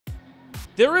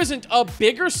There isn't a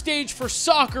bigger stage for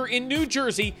soccer in New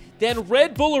Jersey than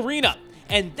Red Bull Arena,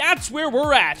 and that's where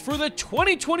we're at for the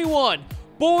 2021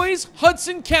 Boys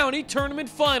Hudson County Tournament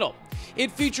Final.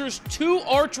 It features two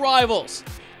arch rivals.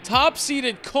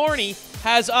 Top-seeded Kearny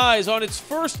has eyes on its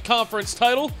first conference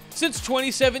title since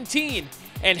 2017,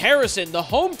 and Harrison, the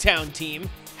hometown team,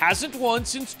 hasn't won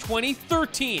since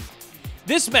 2013.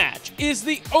 This match is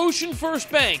the Ocean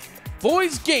First Bank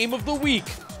Boys Game of the Week.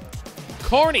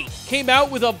 Kearny came out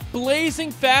with a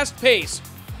blazing fast pace.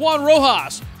 Juan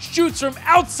Rojas shoots from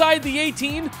outside the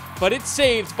 18, but it's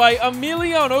saved by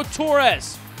Emiliano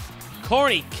Torres.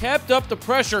 Kearny kept up the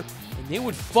pressure, and they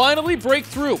would finally break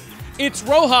through. It's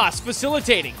Rojas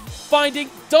facilitating, finding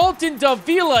Dalton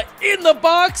Davila in the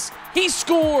box. He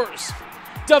scores!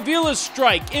 Davila's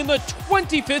strike in the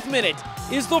 25th minute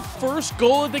is the first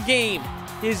goal of the game.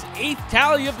 His 8th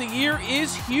tally of the year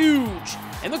is huge,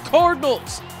 and the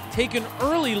Cardinals take an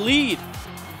early lead.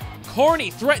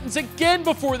 Kearny threatens again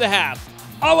before the half.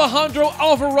 Alejandro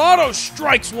Alvarado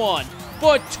strikes one,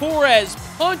 but Torres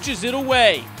punches it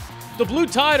away. The Blue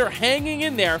Tide are hanging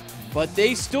in there, but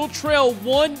they still trail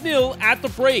 1-0 at the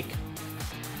break.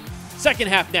 Second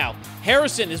half now,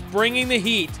 Harrison is bringing the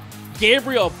heat.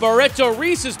 Gabriel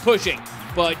Barreto-Reese is pushing,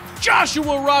 but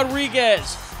Joshua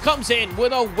Rodriguez comes in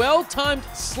with a well-timed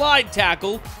slide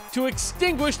tackle to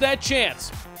extinguish that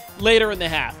chance. Later in the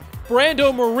half,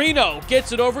 Brando Marino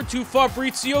gets it over to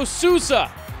Fabrizio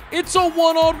Sousa. It's a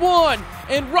one-on-one,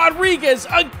 and Rodriguez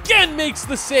again makes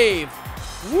the save.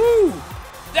 Woo!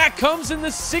 That comes in the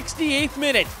 68th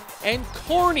minute, and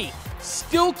Kearny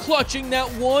still clutching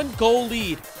that one-goal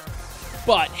lead.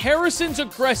 But Harrison's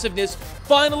aggressiveness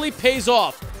finally pays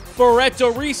off.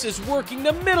 Barreto-Reese is working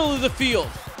the middle of the field,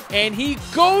 and he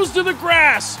goes to the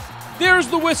grass. There's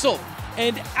the whistle,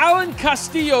 and Alan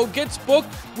Castillo gets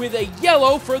booked with a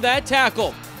yellow for that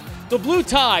tackle. The Blue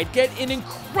Tide get an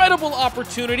incredible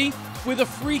opportunity with a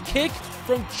free kick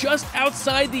from just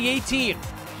outside the 18.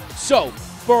 So,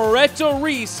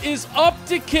 Barreto-Reese is up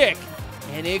to kick,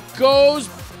 and it goes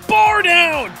bar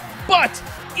down, but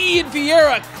Ian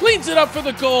Vieira cleans it up for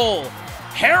the goal.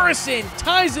 Harrison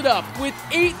ties it up with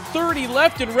 8:30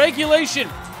 left in regulation.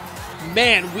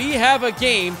 Man, we have a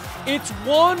game. It's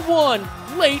 1-1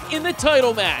 late in the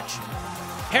title match.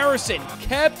 Harrison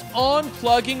kept on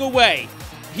plugging away.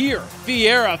 Here,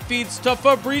 Vieira feeds to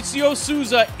Fabrizio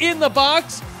Sousa in the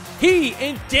box. He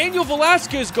and Daniel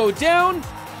Velasquez go down.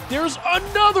 There's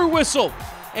another whistle,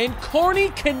 and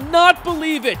Kearny cannot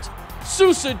believe it.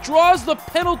 Sousa draws the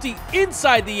penalty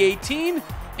inside the 18,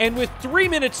 and with 3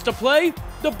 minutes to play,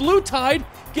 the Blue Tide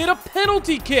get a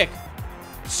penalty kick.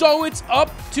 So it's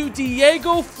up to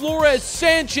Diego Flores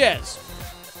Sanchez.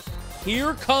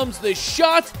 Here comes the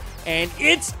shot, and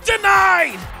it's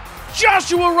denied!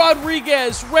 Joshua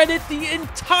Rodriguez read it the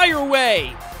entire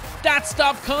way. That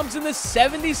stop comes in the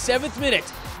 77th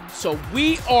minute. So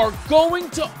we are going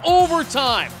to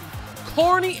overtime.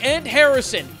 Kearny and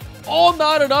Harrison all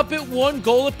knotted up at 1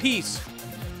 goal apiece.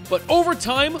 But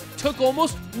overtime took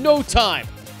almost no time.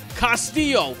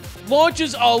 Castillo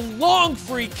launches a long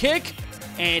free kick,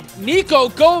 and Nico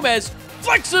Gomez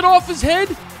flicks it off his head,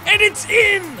 and it's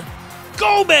in!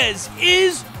 Gomez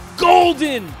is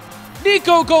golden!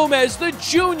 Nico Gomez, the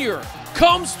junior,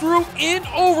 comes through in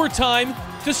overtime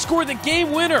to score the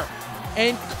game winner,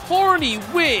 and Kearny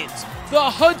wins the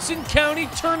Hudson County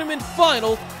Tournament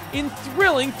Final in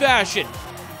thrilling fashion.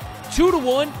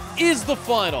 2-1 is the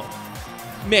final.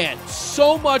 Man,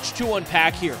 so much to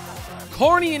unpack here.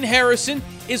 Kearny and Harrison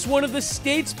is one of the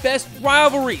state's best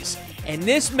rivalries, and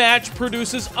this match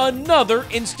produces another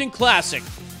instant classic.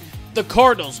 The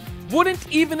Cardinals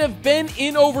wouldn't even have been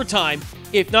in overtime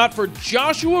if not for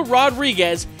Joshua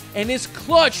Rodriguez and his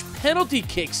clutch penalty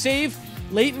kick save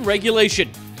late in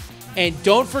regulation. And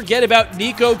don't forget about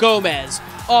Nico Gomez,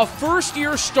 a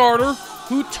first-year starter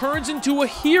who turns into a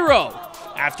hero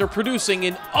after producing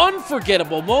an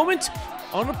unforgettable moment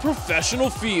on a professional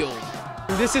field.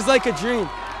 This is like a dream.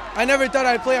 I never thought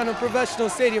I'd play on a professional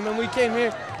stadium, and we came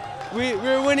here. We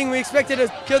were winning. We expected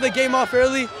to kill the game off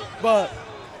early, but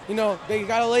you know, they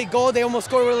got a late goal. They almost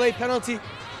scored with a late penalty,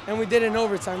 and we did it in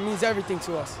overtime. It means everything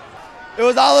to us. It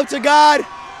was all up to God.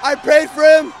 I prayed for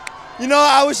him. You know,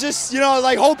 I was just,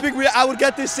 like hoping I would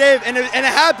get this save, and it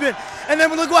happened. And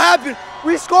then look what happened.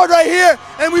 We scored right here,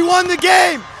 and we won the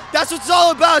game. That's what it's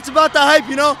all about. It's about the hype,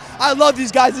 I love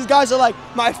these guys. These guys are like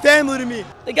my family to me.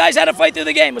 The guys had to fight through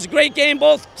the game. It was a great game.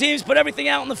 Both teams put everything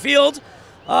out on the field.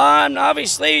 And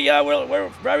obviously, we're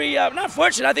very not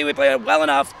fortunate. I think we played well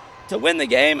enough to win the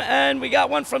game, and we got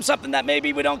one from something that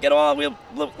maybe we don't get all. We'll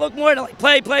look more like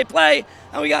play,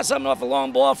 and we got something off a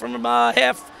long ball from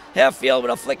half half field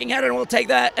with a flicking header, and we'll take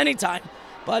that anytime.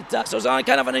 But so it's on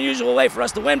kind of an unusual way for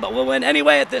us to win, but we'll win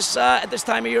anyway at this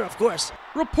time of year, of course.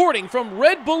 Reporting from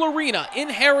Red Bull Arena in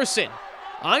Harrison,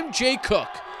 I'm Jay Cook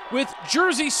with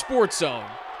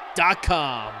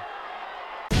JerseySportsZone.com.